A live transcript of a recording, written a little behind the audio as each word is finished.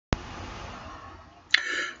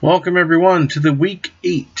Welcome everyone to the Week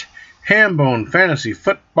 8 Hambone Fantasy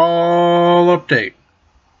Football Update.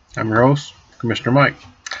 I'm your host, Commissioner Mike.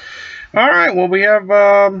 Alright, well we have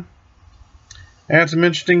had some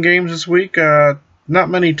interesting games this week. Not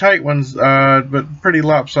many tight ones, but pretty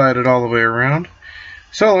lopsided all the way around.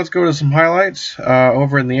 So let's go to some highlights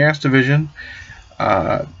over in the Ass Division.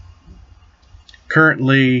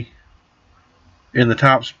 Currently in the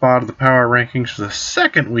top spot of the power rankings for the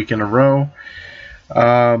second week in a row.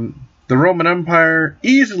 The Roman Empire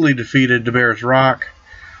easily defeated the Bears Rock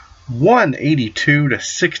 182 to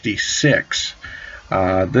 66.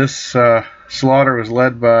 This slaughter was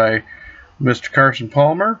led by Mr. Carson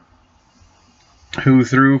Palmer, who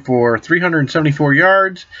threw for 374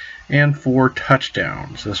 yards and 4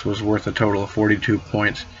 touchdowns. This was worth a total of 42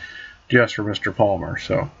 points just for Mr. Palmer.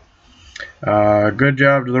 So, good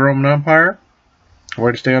job to the Roman Empire.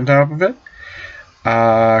 Way to stay on top of it.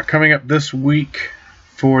 Coming up this week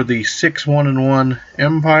for the 6-1-1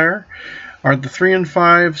 Empire are the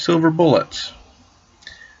 3-5 Silver Bullets.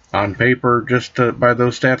 On paper, just by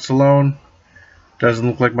those stats alone, doesn't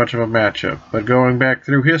look like much of a matchup. But going back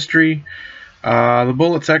through history, the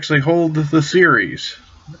Bullets actually hold the series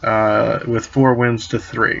with 4 wins to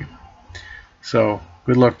 3. So,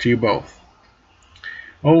 good luck to you both.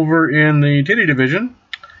 Over in the Titty Division,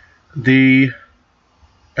 the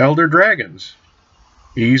Elder Dragons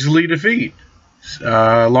easily defeat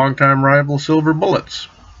longtime rival Silver Bullets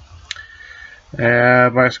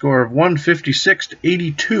by a score of 156 to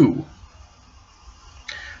 82.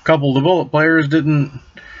 A couple of the Bullet players didn't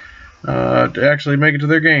actually make it to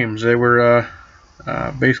their games. They were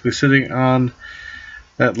basically sitting on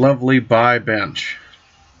that lovely bye bench.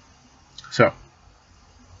 So,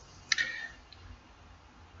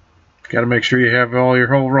 got to make sure you have all your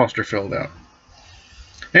whole roster filled out.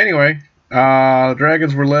 Anyway, the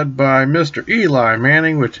Dragons were led by Mr. Eli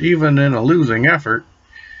Manning, which even in a losing effort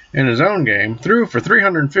in his own game, threw for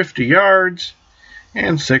 350 yards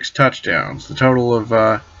and 6 touchdowns. The total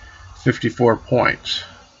of 54 points,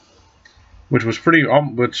 which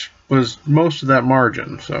was most of that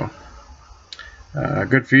margin. So,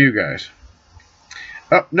 good for you guys.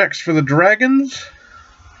 Up next for the Dragons,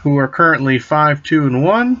 who are currently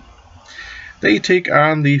 5-2-1, they take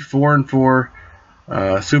on the 4-4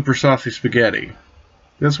 Super Saucy Spaghetti.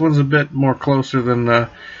 This one's a bit more closer than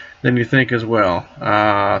you think as well.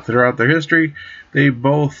 Throughout their history, they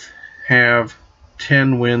both have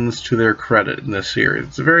 10 wins to their credit in this series.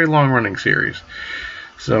 It's a very long-running series.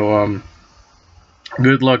 So,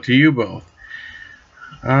 good luck to you both.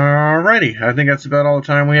 Alrighty, I think that's about all the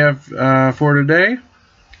time we have for today.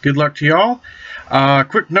 Good luck to y'all.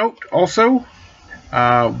 Quick note also,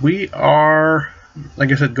 we are,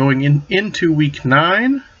 like I said, going into week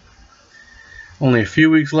 9. Only a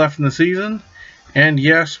few weeks left in the season. And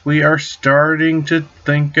yes, we are starting to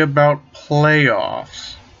think about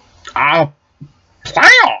playoffs.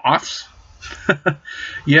 Playoffs?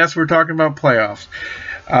 Yes, we're talking about playoffs.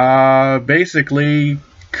 Basically,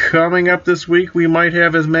 coming up this week, we might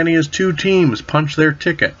have as many as 2 teams punch their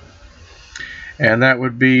ticket. And that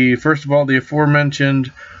would be, first of all, the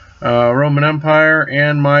aforementioned Roman Empire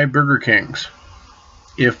and my Burger Kings.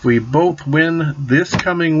 If we both win this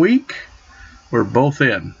coming week, we're both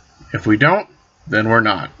in. If we don't, then we're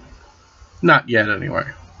not. Not yet, anyway.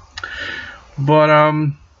 But,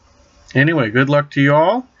 anyway, good luck to you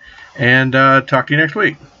all, and talk to you next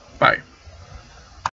week. Bye.